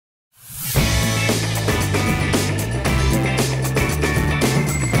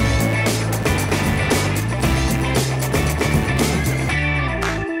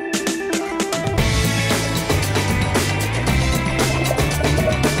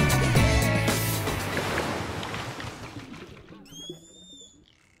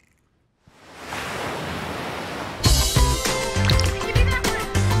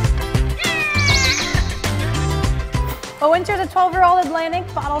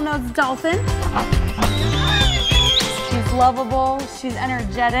That's Dolphin. She's lovable, she's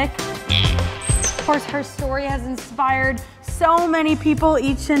energetic. Of course, her story has inspired so many people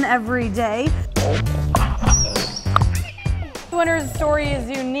each and every day. Winter's story is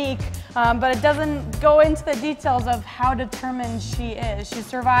unique, but it doesn't go into the details of how determined she is. She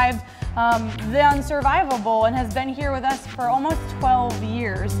survived the unsurvivable and has been here with us for almost 12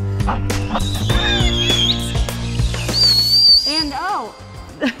 years. And oh,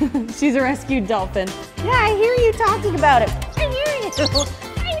 she's a rescued dolphin. Yeah, I hear you talking about it. I hear you.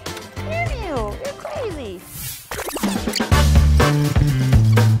 I hear you. You're crazy.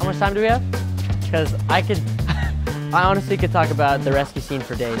 How much time do we have? Because I honestly could talk about the rescue scene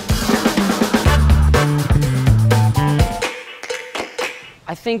for days.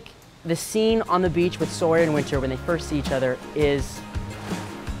 I think the scene on the beach with Sawyer and Winter when they first see each other is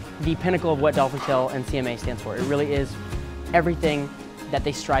the pinnacle of what Dolphin Tail and CMA stands for. It really is everything that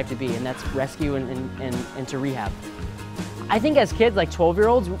they strive to be, and that's rescue and to rehab. I think as kids, like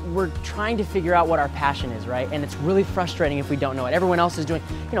 12-year-olds, we're trying to figure out what our passion is, right? And it's really frustrating if we don't know it. Everyone else is doing,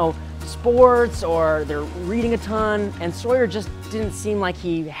 you know, sports or they're reading a ton, and Sawyer just didn't seem like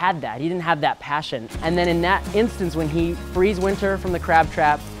he had that. He didn't have that passion. And then in that instance, when he frees Winter from the crab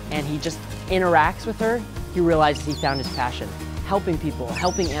trap and he just interacts with her, he realizes he found his passion. Helping people,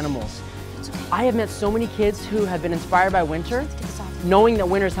 helping animals. I have met so many kids who have been inspired by Winter, knowing that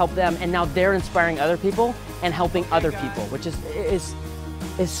Winter's helped them, and now they're inspiring other people and helping other people, which is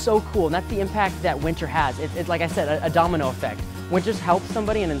so cool. And that's the impact that Winter has. It's like I said, a domino effect. Winter's helped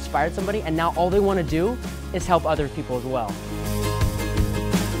somebody and inspired somebody, and now all they want to do is help other people as well.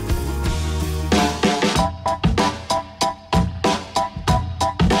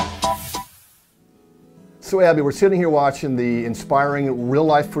 So Abby, we're sitting here watching the inspiring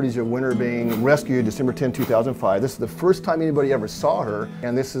real-life footage of Winter being rescued December 10, 2005. This is the first time anybody ever saw her,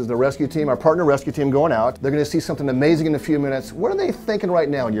 and this is the rescue team, our partner rescue team going out. They're going to see something amazing in a few minutes. What are they thinking right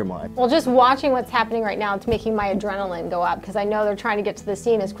now in your mind? Well, just watching what's happening right now, it's making my adrenaline go up because I know they're trying to get to the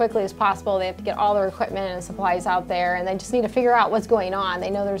scene as quickly as possible. They have to get all their equipment and supplies out there, and they just need to figure out what's going on. They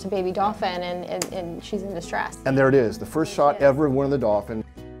know there's a baby dolphin, and she's in distress. And there it is, the first shot ever of Winter the Dolphin.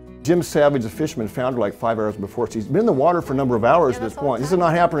 Jim Savage, the fisherman, found her like 5 hours before. She's been in the water for a number of hours at this point. This is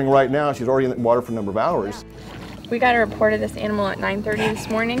not happening right now. She's already in the water for a number of hours. We got a report of this animal at 9:30 this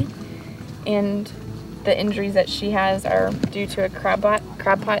morning, and the injuries that she has are due to a crab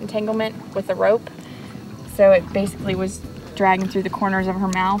pot entanglement with a rope. So it basically was dragging through the corners of her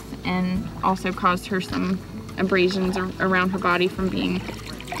mouth and also caused her some abrasions around her body from being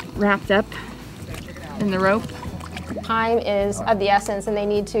wrapped up in the rope. Time is of the essence, and they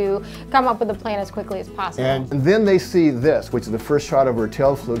need to come up with a plan as quickly as possible. And then they see this, which is the first shot of her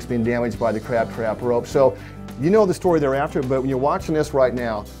tail flukes being damaged by the crab trap rope. So you know the story thereafter, but when you're watching this right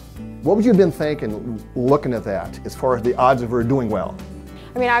now, what would you have been thinking looking at that as far as the odds of her doing well?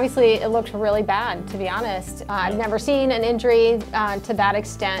 I mean, obviously it looked really bad, to be honest. I've never seen an injury to that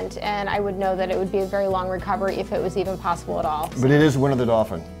extent, and I would know that it would be a very long recovery if it was even possible at all. But it is Winter the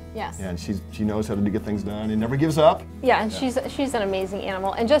Dolphin. Yes. And she knows how to get things done and never gives up. Yeah, and she's an amazing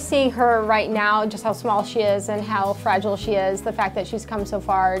animal. And just seeing her right now, just how small she is and how fragile she is, the fact that she's come so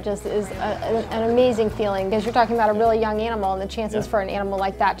far just is an amazing feeling, because you're talking about a really young animal and the chances for an animal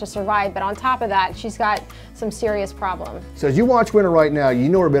like that to survive. But on top of that, she's got some serious problems. So as you watch Winter right now, you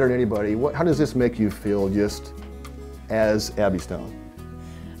know her better than anybody. How does this make you feel just as Abby Stone?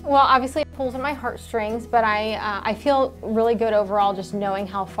 Well, obviously it pulls at my heartstrings, but I feel really good overall just knowing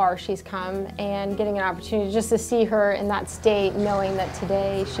how far she's come and getting an opportunity just to see her in that state, knowing that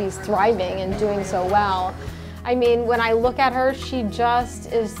today she's thriving and doing so well. I mean, when I look at her, she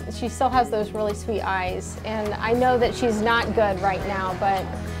still has those really sweet eyes, and I know that she's not good right now, but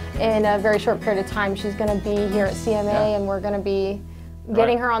in a very short period of time she's going to be here at CMA, and we're going to be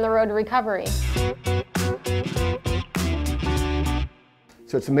getting her on the road to recovery.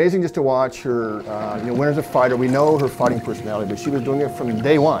 So it's amazing just to watch her. You know, Winter's a fighter. We know her fighting personality, but she was doing it from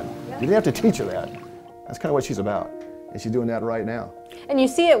day one. You didn't have to teach her that. That's kind of what she's about, and she's doing that right now. And you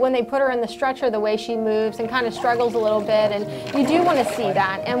see it when they put her in the stretcher, the way she moves and kind of struggles a little bit, and you do want to see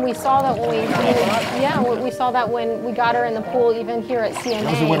that. And we saw that when we saw that when we got her in the pool, even here at CMA.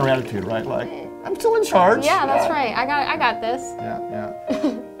 That was the Winter attitude, right? Like, I'm still in charge. Yeah, that's right. I got this.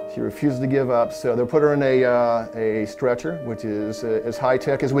 Yeah. She refuses to give up, so they'll put her in a stretcher, which is as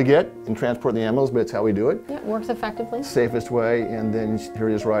high-tech as we get in transporting the animals, but it's how we do it. Yeah, it works effectively. Safest way, and then here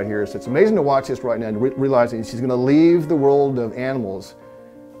it is right here. So it's amazing to watch this right now and realizing she's going to leave the world of animals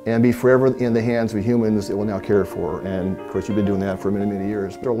and be forever in the hands of humans that will now care for her. And of course, you've been doing that for many, many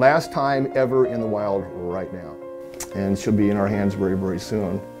years. Her last time ever in the wild right now. And she'll be in our hands very, very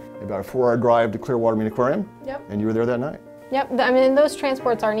soon. About a 4-hour drive to Clearwater Marine Aquarium. Yep. And you were there that night. Yep, I mean, those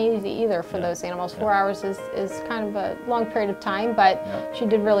transports aren't easy either for those animals. 4 hours is kind of a long period of time, but she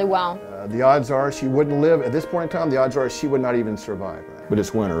did really well. The odds are she wouldn't live, at this point in time, the odds are she would not even survive. Right? But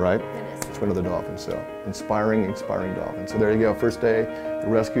it's winter, right? It is. It's Winter the Dolphin, so inspiring dolphin. So there you go, first day, the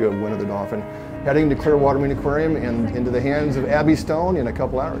rescue of Winter the Dolphin. Heading to Clearwater Marine Aquarium and into the hands of Abby Stone in a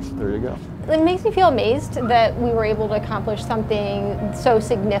couple hours. There you go. It makes me feel amazed that we were able to accomplish something so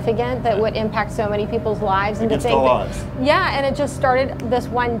significant that would impact so many people's lives. Against all odds. Yeah, and it just started this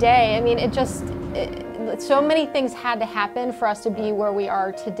one day. I mean, so many things had to happen for us to be where we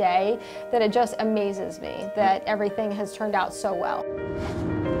are today that it just amazes me that everything has turned out so well.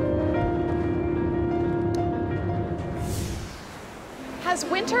 Has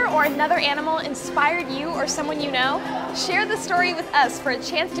Winter or another animal inspired you or someone you know? Share the story with us for a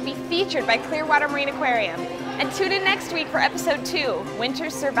chance to be featured by Clearwater Marine Aquarium. And tune in next week for episode 2, Winter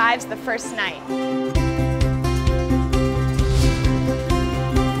Survives the First Night.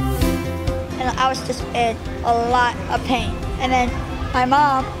 And I was just in a lot of pain. And then my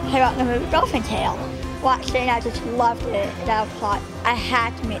mom came out the movie Dolphin Tale. Watched it and I just loved it. And I thought I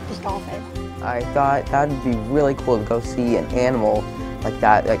had to meet this dolphin. I thought that would be really cool to go see an animal like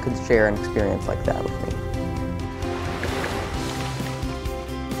that could share an experience like that with me.